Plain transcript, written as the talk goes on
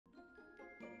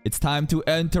It's time to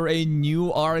enter a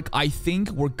new arc. I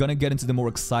think we're gonna get into the more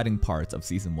exciting parts of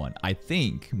Season 1. I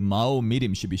think Mao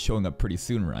MILIM should be showing up pretty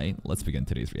soon, right? Let's begin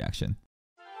today's reaction.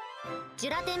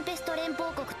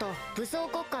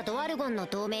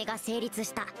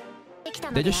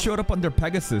 They just showed up on their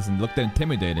Pegasus and looked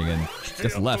intimidating and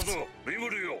just left.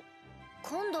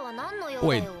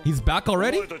 Wait, he's back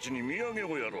already?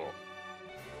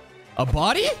 A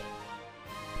body?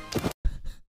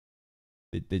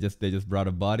 They just brought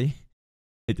a body?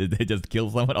 They just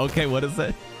killed someone? Okay, what is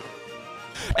it?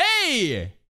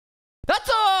 Hey! That's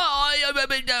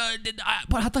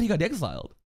but I thought he got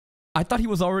exiled. I thought he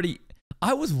was already...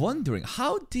 I was wondering,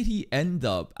 how did he end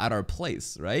up at our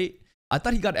place, right? I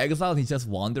thought he got exiled and he just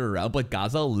wandered around, but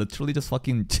Gaza literally just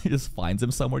fucking just finds him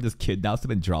somewhere, just kidnaps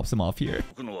him and drops him off here.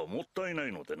 Demon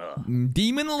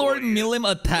Lord MILIM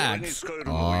attacks.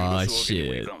 Oh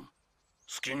shit.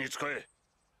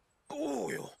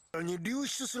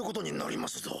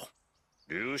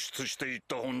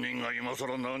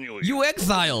 You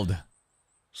exiled!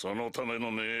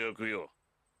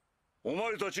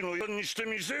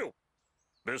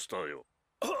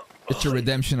 It's your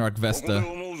redemption arc, Vesta.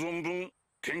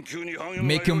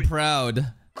 Make him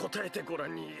proud.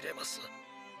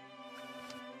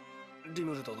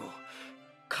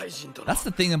 That's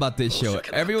the thing about this show.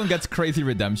 Everyone gets crazy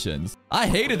redemptions. I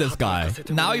hated this guy.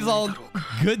 Now he's all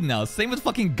good now. Same with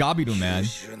fucking Gabiru, man.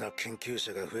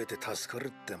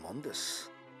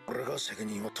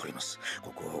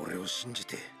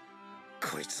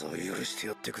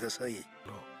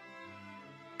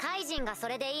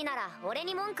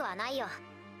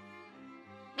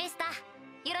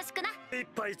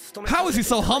 How is he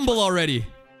so humble already?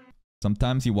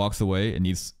 Sometimes he walks away and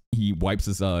he wipes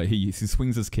his he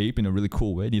swings his cape in a really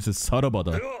cool way and he says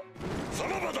Sarabada.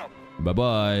 Bye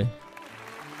bye.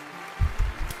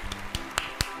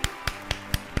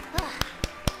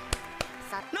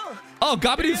 Oh,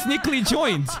 Gabiru sneakily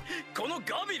joined.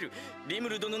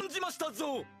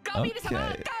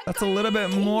 Okay, that's a little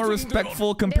bit more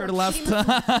respectful compared to last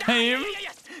time.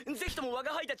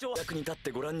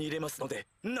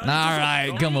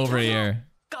 Alright, come over here.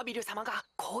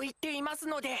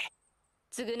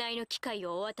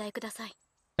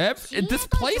 This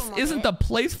place isn't the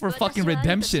place for fucking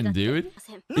redemption, dude.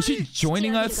 Is she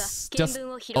joining us? Just...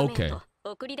 okay.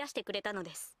 I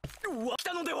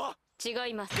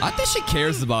think she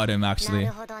cares about him, actually.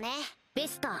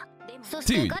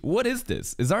 Dude, what is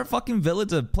this? Is our fucking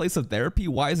village a place of therapy?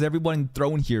 Why is everyone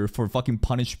thrown here for fucking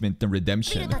punishment and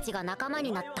redemption?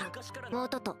 Gabiru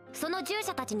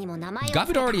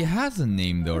already has a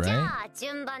name though, right?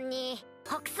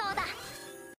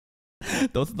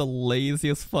 Those are the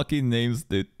laziest fucking names,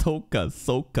 dude. Toka,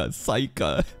 Soka,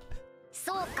 Saika.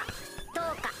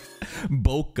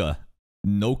 Boka.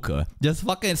 Noka. Just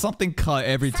fucking something cut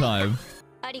every time.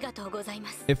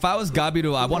 If I was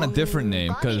Gabiru, I want a different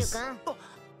name, because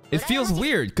it feels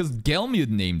weird, because Gelmud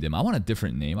named him. I want a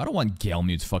different name. I don't want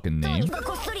Gelmud's fucking name.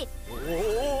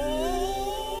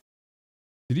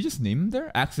 Did he just name him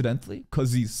there accidentally?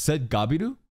 Because he said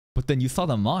Gabiru? But then you saw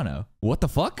the mana. What the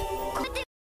fuck?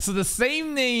 So the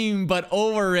same name, but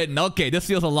overwritten. Okay, this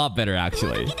feels a lot better,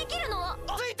 actually.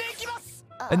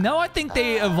 And now I think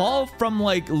they evolved from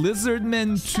like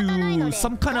lizardmen to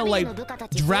some kind of like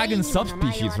dragon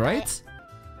subspecies, right?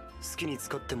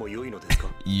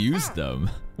 Use them?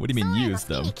 What do you mean use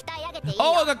them?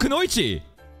 Oh, I got Kunoichi!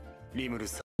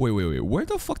 Wait. Where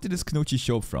the fuck did this Kunoichi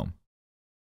show up from?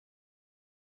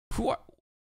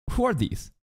 Who are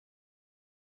these?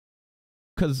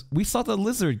 Because we saw the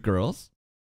lizard girls.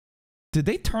 Did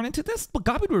they turn into this? But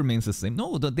Gabiru remains the same.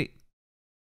 No, they...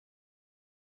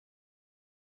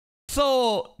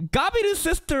 So, Gabiru's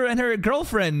sister and her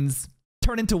girlfriends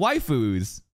turn into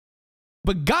waifus.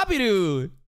 But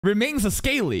Gabiru remains a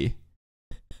scaly.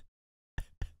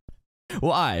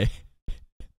 Why?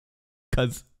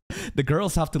 Because the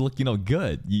girls have to look, you know,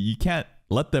 good. You can't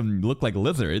let them look like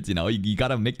lizards, you know. You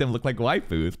gotta make them look like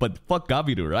waifus. But fuck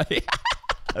Gabiru, right?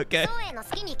 Okay.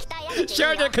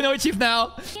 Sure, they're Kunoichis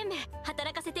now.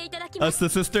 That's the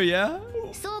sister, yeah?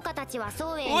 Wait.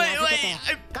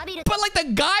 But like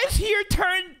the guys here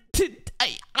turn to...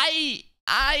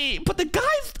 But the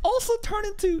guys also turn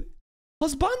into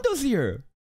husbandos here.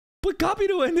 But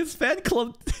Gabiru and his fan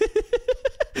club...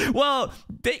 well,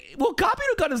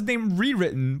 Gabiru got his name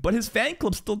rewritten, but his fan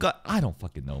club still got... I don't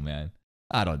fucking know, man.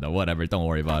 I don't know, whatever, don't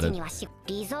worry about it.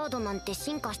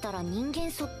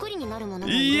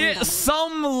 Yeah,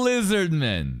 some lizard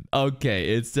men.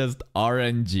 Okay, it's just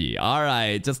RNG.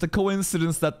 Alright, just a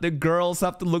coincidence that the girls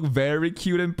have to look very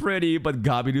cute and pretty, but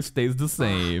Gabiru stays the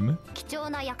same.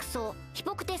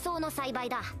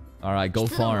 Alright, go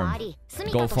farm.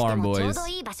 Go farm, boys.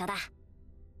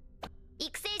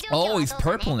 Oh, he's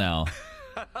purple now.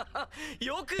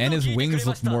 And his wings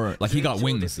look more like he got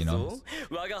wings, you know.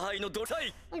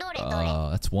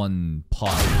 That's one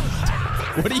pot.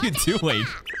 What are you doing?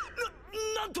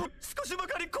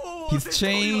 He's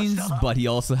changed, but he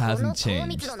also hasn't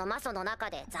changed. So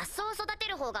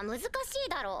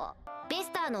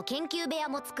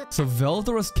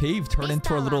Veldora's cave turned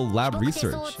into a little lab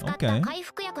research. Okay.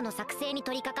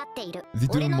 Is he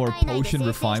doing more potion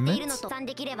refinement?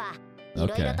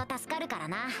 Okay.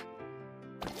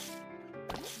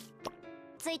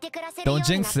 Don't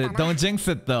jinx it. Don't jinx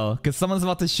it though, because someone's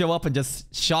about to show up and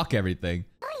just shock everything.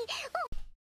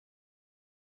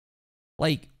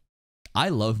 Like, I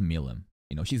love MILIM.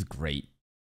 You know, she's great.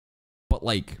 But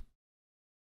like,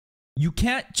 you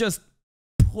can't just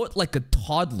put like a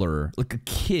toddler, like a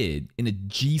kid, in a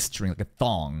G-string, like a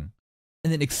thong,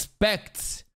 and then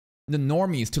expect the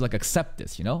normies to like accept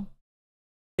this, you know?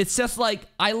 It's just like,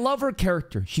 I love her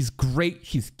character. She's great,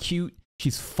 she's cute,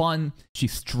 she's fun,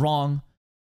 she's strong.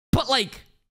 But like,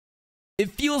 it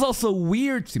feels also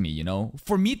weird to me, you know?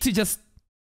 For me to just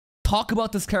talk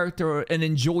about this character and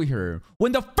enjoy her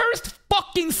when the first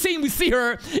fucking scene we see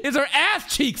her is her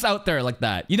ass cheeks out there like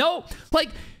that, you know?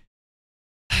 Like...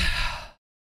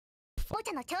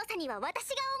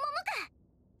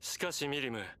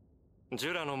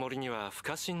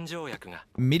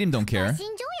 MILIM don't care.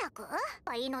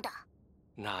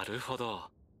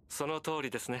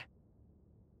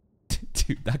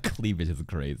 Dude, that cleavage is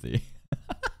crazy.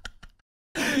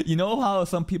 You know how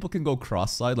some people can go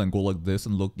cross-eyed and go like this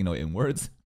and look, you know, inwards?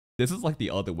 This is like the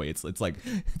other way. It's like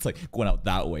going out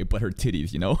that way, but her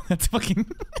titties, you know? That's fucking...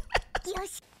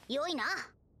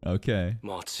 Okay.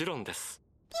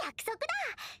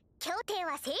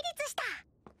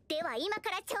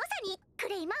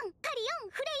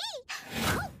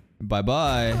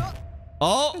 Bye-bye.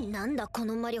 Oh!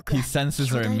 He senses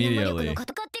her immediately.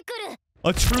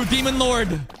 A true demon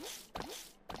lord!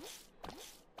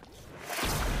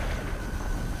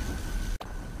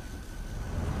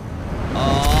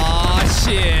 Oh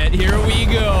shit, here we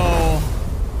go.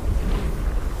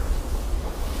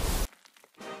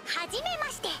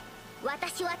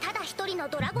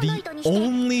 The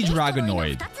only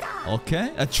Dragonoid.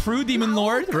 Okay, a true demon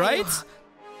lord, right?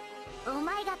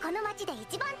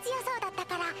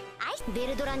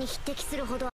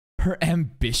 Her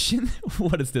ambition?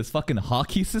 What is this, fucking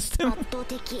hockey system?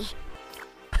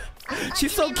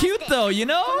 She's so cute though, you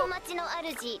know?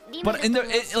 But in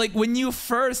like when you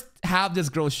first have this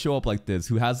girl show up like this,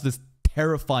 who has this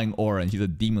terrifying aura and she's a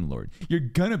demon lord, you're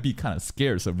gonna be kind of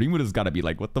scared. So Rimura's gotta be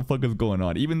like, what the fuck is going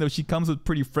on? Even though she comes with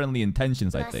pretty friendly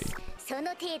intentions, I think.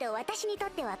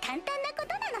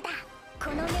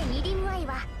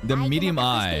 The medium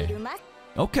eye.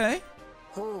 Okay.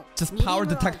 Just power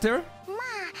detector?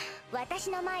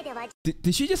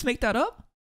 Did she just make that up?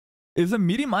 Is a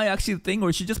medium eye actually a thing,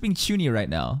 or is she just being chuny right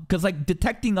now? Because like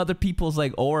detecting other people's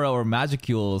like aura or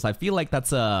magicules, I feel like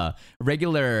that's a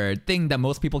regular thing that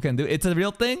most people can do. It's a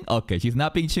real thing? Okay, she's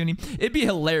not being chuny. It'd be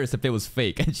hilarious if it was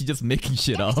fake and she's just making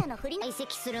shit up.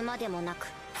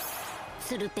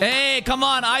 Hey, come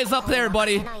on, eyes up there,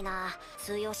 buddy.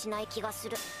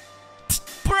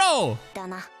 Bro!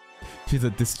 She's a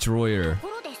destroyer.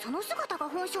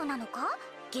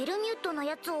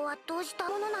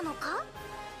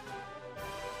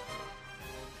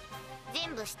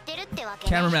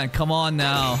 Cameraman, come on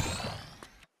now.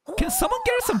 Can someone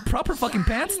get her some proper fucking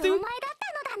pants, dude?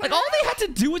 Like, all they had to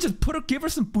do was just give her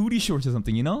some booty shorts or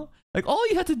something, you know? Like, all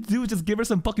you had to do was just give her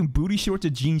some fucking booty shorts or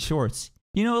jean shorts.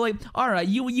 You know, like, alright,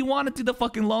 you want to do the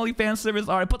fucking lolly fan service,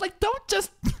 alright, but like, don't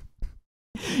just...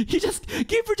 You just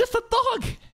give her just a thong.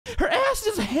 Her ass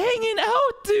is hanging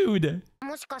out, dude. I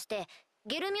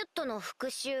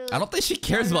don't think she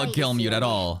cares about Gelmute at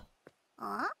all.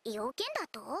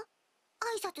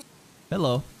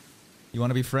 Hello. You want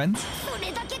to be friends?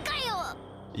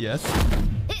 Yes.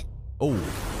 Oh.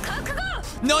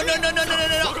 No, no, no, no, no, no,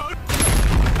 no, no.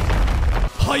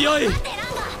 Hayai.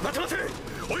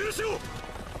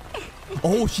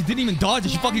 Oh, she didn't even dodge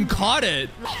it. She fucking caught it.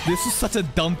 This is such a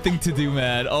dumb thing to do,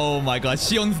 man. Oh my god.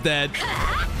 Shion's dead.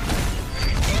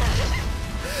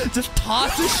 Just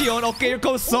toss the Shion. Okay, here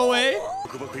goes Soe.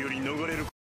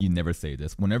 You never say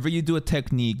this. Whenever you do a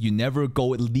technique, you never go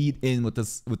lead in with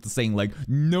this with the saying like,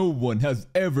 no one has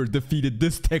ever defeated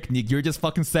this technique. You're just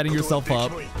fucking setting yourself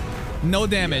up. No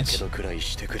damage.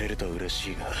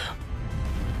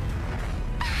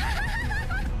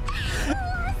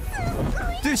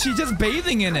 Dude, she's just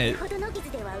bathing in it.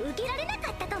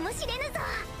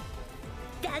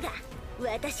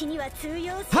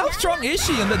 How strong is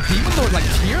she on the Demon Lord like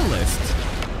tier list?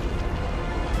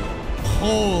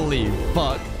 Holy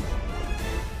fuck.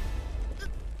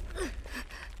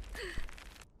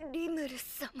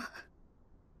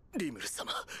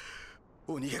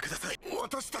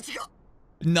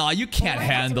 Nah, you can't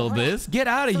handle this. Get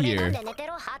out of here.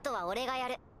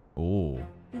 Oh.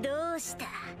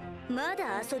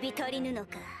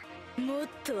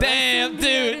 Damn,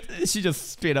 dude. She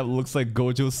just straight up looks like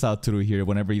Gojo Satoru here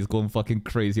whenever he's going fucking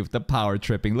crazy with the power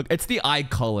tripping. Look, it's the eye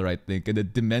color, I think, and the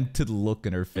demented look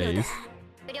in her face.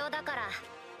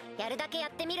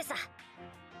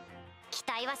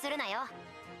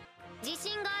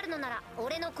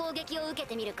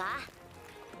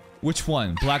 Which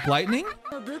one? Black Lightning?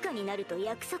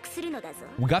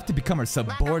 We got to become her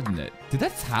subordinate. Did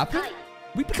that happen?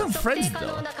 We become friends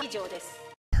though.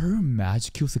 Her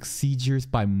Magicule succeeds yours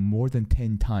by more than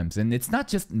 10 times. And it's not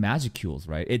just Magicules,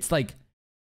 right? It's like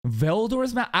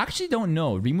Veldor's I actually don't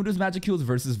know. Rimuru's Magicules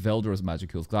versus Veldor's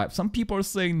Magicules. Some people are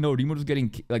saying no, Rimuru's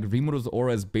getting like Rimuru's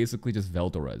aura is basically just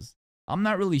Veldor's. I'm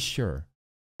not really sure.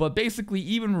 But basically,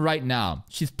 even right now,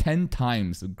 she's 10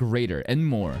 times greater and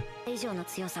more. And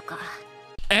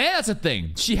that's the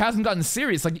thing. She hasn't gotten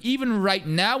serious. Like, even right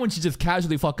now, when she's just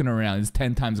casually fucking around, it's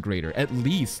 10 times greater. At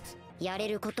least.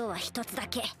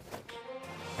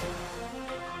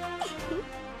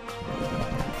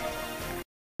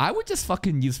 I would just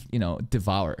fucking use, you know,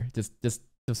 Devour. Just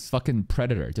fucking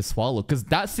Predator. Just swallow. Because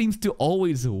that seems to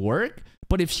always work.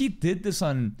 But if she did this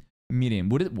on MILIM,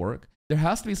 would it work? There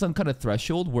has to be some kind of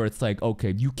threshold where it's like,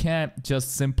 okay, you can't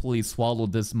just simply swallow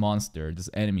this monster, this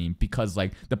enemy, because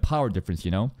like the power difference,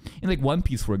 you know? In like One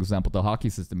Piece, for example, the hockey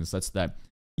system is such that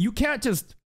you can't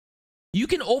just... You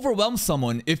can overwhelm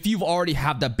someone if you've already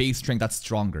have that base strength that's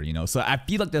stronger, you know? So I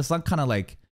feel like there's some kind of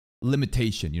like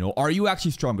limitation, you know? Are you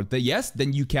actually stronger? Yes,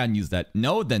 then you can use that.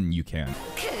 No, then you can.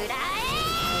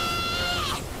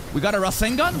 We got a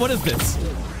Rasengan? What is this?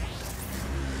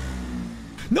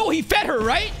 No, he fed her,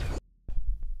 right?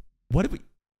 What did we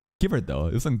give her though?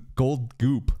 It was some gold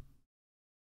goop.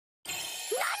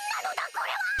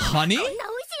 Honey?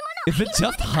 Is it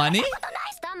just honey?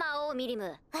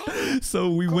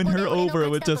 So we win her over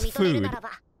with just food.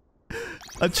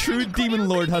 A true demon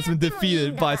lord has been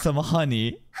defeated by some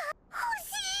honey.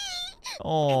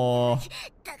 Oh.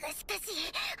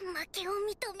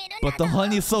 But the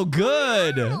honey is so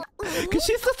good. Cause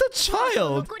she's just a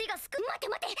child.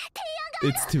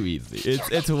 It's too easy.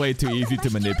 It's way too easy to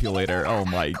manipulate her. Oh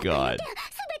my god.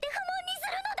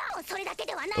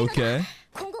 Okay.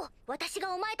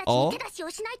 Oh.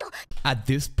 At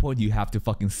this point, you have to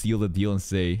fucking seal the deal and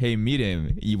say, hey,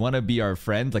 MILIM, you want to be our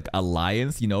friend? Like,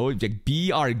 alliance, you know? Like,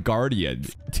 be our guardian.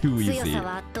 Too easy.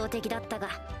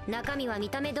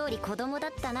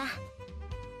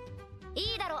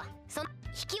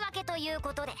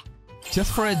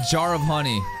 Just for a jar of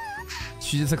honey.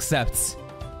 She just accepts.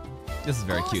 This is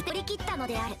very cute.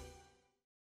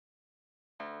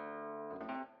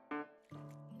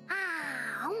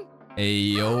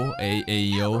 Ayo,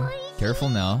 ayo. Careful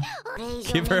now.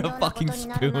 Give her a fucking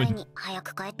spoon.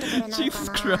 Jesus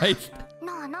Christ.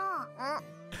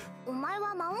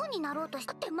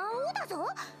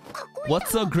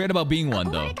 What's so great about being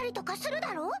one, though?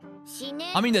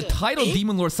 I mean, the title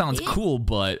Demon Lord sounds cool,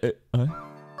 but...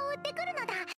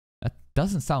 That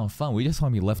doesn't sound fun. We just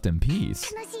want to be left in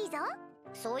peace.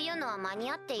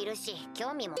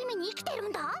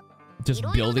 Just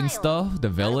building stuff? The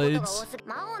village?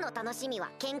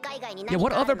 Yeah,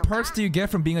 what other perks do you get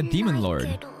from being a Demon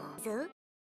Lord?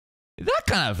 That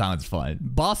kind of sounds fun.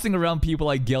 Bossing around people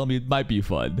like Gelmi might be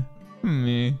fun.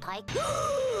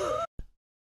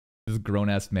 This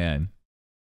grown-ass man.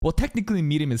 Well, technically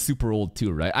MILIM is super old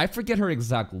too, right? I forget her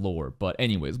exact lore, but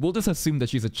anyways, we'll just assume that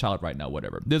she's a child right now,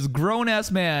 whatever. This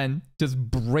grown-ass man just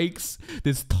breaks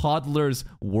this toddler's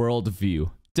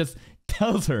worldview. Just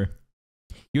tells her,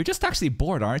 you're just actually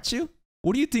bored, aren't you?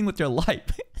 What are you doing with your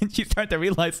life? And she's starting to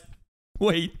realize,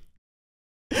 wait,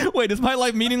 is my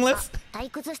life meaningless?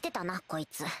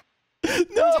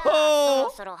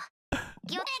 No!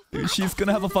 She's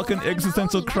gonna have a fucking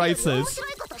existential crisis.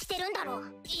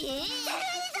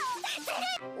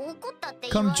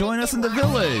 Come join us in the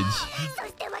village.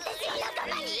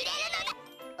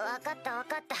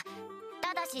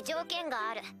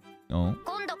 Oh.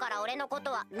 今度から俺のこ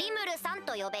とはリムルさん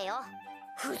と呼べよ。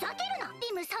ふざけるな。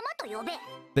リム様と呼べ。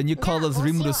 Then you call us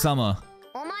Rimuru-sama.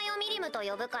 お前をミリムと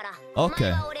呼ぶから、 Okay. お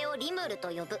前は俺をリムルと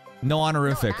呼ぶ。 No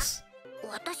honorifics.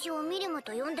 私をミリム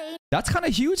と呼んでいい。 That's kind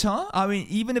of huge, huh? I mean,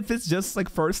 even if it's just like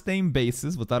first name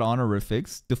basis without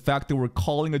honorifics, the fact that we're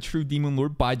calling a true demon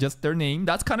lord by just their name,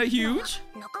 that's kind of huge.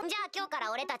 じゃあ今日か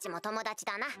ら俺たちも友達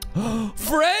だな。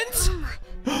 Friends?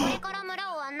 これから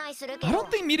村を案内するけど。 I don't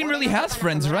think MILIM really has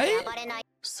friends, right?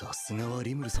 さすがは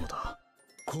リムル様だ。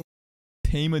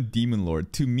 Tame a demon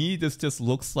lord. To me, this just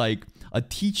looks like a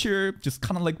teacher just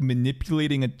kind of like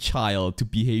manipulating a child to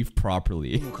behave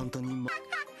properly.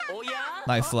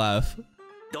 Nice laugh.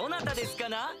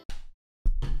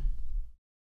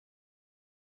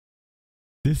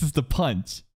 This is the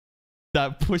punch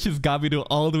that pushes Gabiru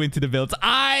all the way into the village.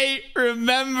 I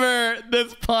remember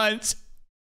this punch.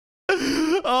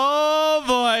 Oh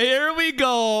boy, here we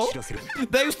go.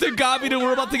 Thanks to Gabiru,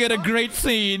 we're about to get a great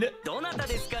scene.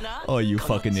 Oh, you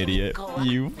fucking idiot.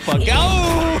 You fucking...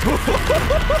 Oh!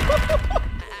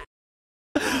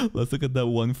 Let's look at that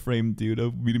one frame, dude,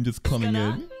 of MILIM just coming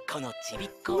in.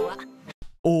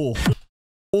 Oh.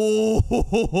 Oh.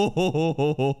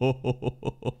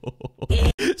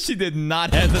 She did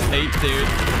not hesitate, dude.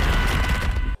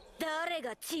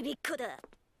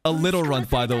 A little runt,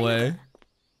 by the way.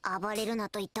 暴れるな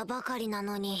と言ったばかりな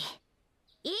のに。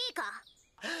いいか。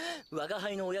我が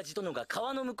輩の親父殿が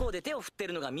川の向こうで手を振って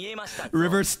るのが見えました。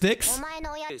 River Styx? お前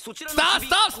の親。Stop!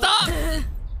 Stop!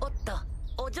 おっと、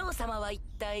お嬢様は一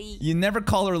体。 You never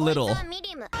call her little.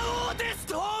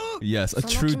 Yes, a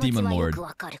true demon lord.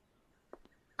 What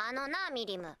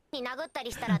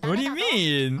do you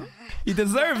mean? He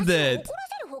deserved it.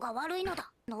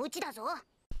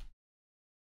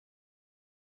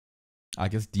 I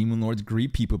guess demon lords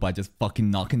greet people by just fucking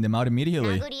knocking them out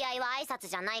immediately.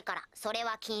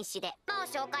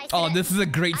 Oh, this is a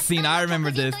great scene. I remember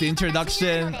this. The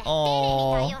introduction.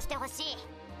 Oh.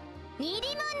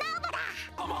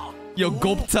 Yo,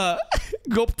 Gupta.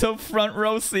 Gupta front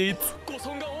row seats.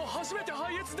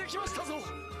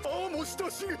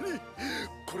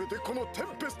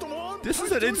 This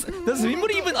is it. Does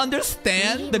anybody even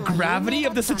understand the gravity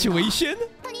of the situation?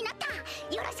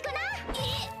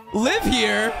 Live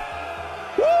here?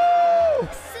 Woo!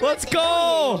 Let's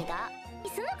go!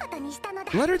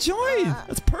 Let her join!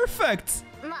 That's perfect!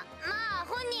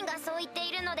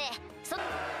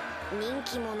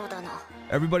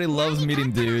 Everybody loves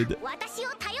MILIM, dude. Woo!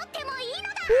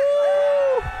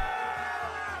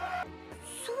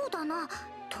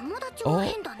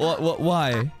 Oh, what,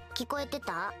 why?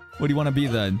 What do you want to be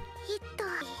then?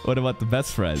 What about the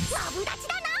best friends?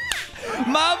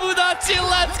 Mabudachi,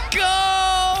 let's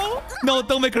go! No,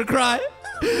 don't make her cry.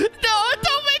 No,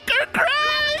 don't make her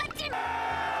cry!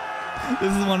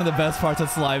 This is one of the best parts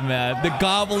of Slime, man. The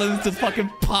goblins just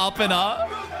fucking popping up.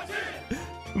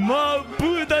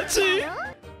 Mabudachi!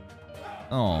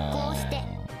 Oh.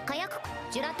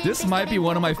 This might be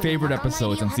one of my favorite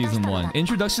episodes in season 1.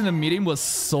 Introduction to MILIM was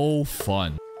so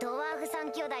fun.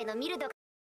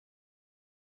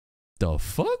 The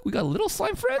fuck? We got little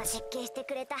slime friends?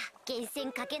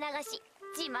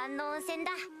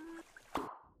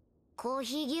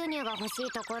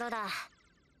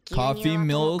 Coffee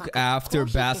milk after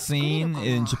bathing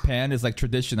in Japan is like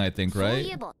tradition, I think,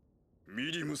 right?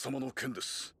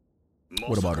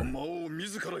 What about her?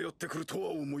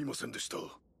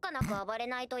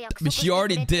 But she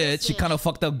already did. She kind of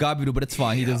fucked up Gabiru, but it's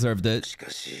fine. He deserved it.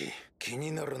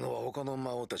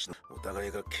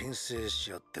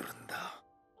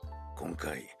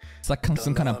 It's like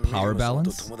some kind of power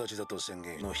balance.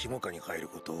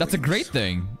 That's a great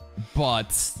thing.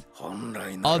 But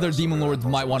other demon lords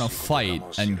might want to fight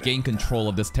and gain control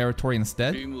of this territory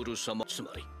instead. And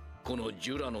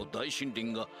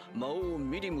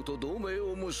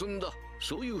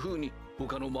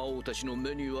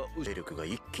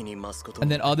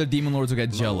then other demon lords will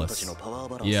get jealous.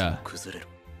 Yeah.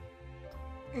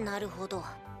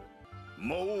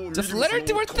 Just let her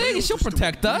do her thing. She'll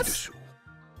protect us.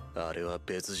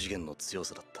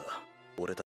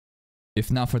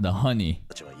 If not for the honey.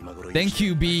 Thank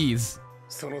you, bees.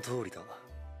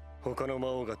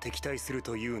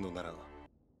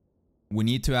 We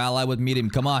need to ally with MILIM.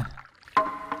 Come on.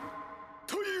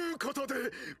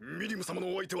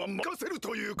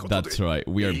 That's right.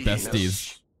 We are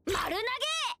besties.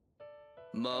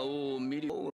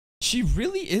 She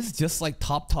really is just like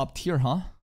top tier, huh?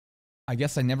 I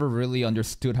guess I never really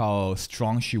understood how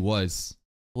strong she was.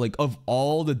 Like, of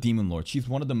all the demon lords, she's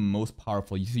one of the most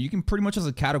powerful. So you can pretty much as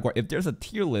a category, if there's a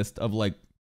tier list of like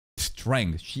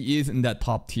strength. She is in that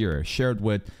top tier, shared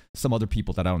with some other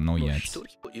people that I don't know yet.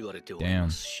 Damn.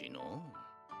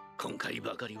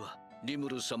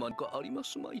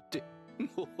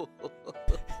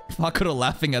 Makoto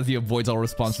laughing as he avoids all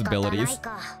responsibilities.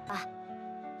 Aww.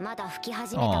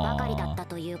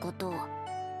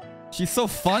 She's so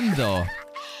fun though.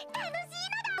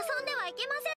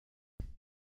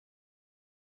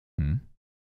 Hmm?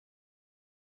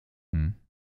 Hmm?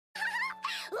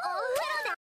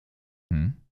 Hmm?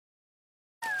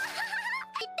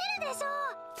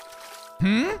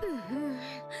 Hmm?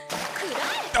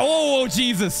 Oh,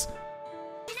 Jesus!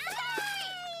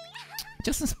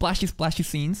 Just some splashy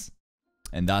scenes.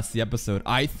 And that's the episode.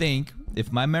 I think,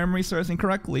 if my memory serves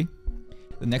incorrectly,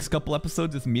 the next couple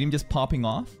episodes is MILIM just popping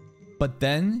off. But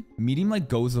then MILIM like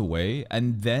goes away,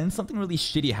 and then something really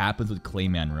shitty happens with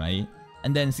Clayman, right?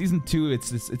 And then season 2,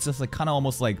 it's just like kind of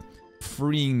almost like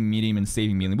freeing MILIM and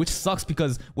saving MILIM, which sucks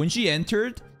because when she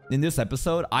entered in this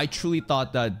episode, I truly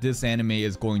thought that this anime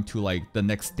is going to like the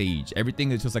next stage.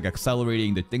 Everything is just like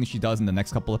accelerating. The things she does in the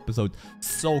next couple episodes,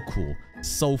 so cool,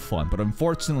 so fun. But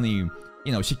unfortunately,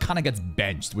 you know, she kind of gets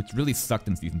benched, which really sucked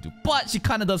in season 2. But she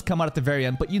kind of does come out at the very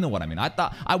end. But you know what I mean.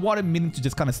 I wanted MILIM to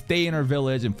just kind of stay in her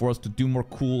village and for us to do more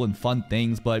cool and fun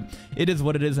things. But it is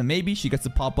what it is. And maybe she gets to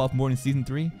pop off more in season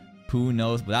 3. Who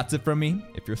knows? But that's it from me.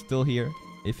 If you're still here,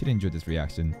 if you enjoyed this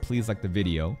reaction, please like the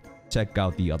video. Check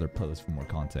out the other posts for more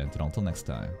content. And until next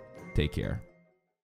time, take care.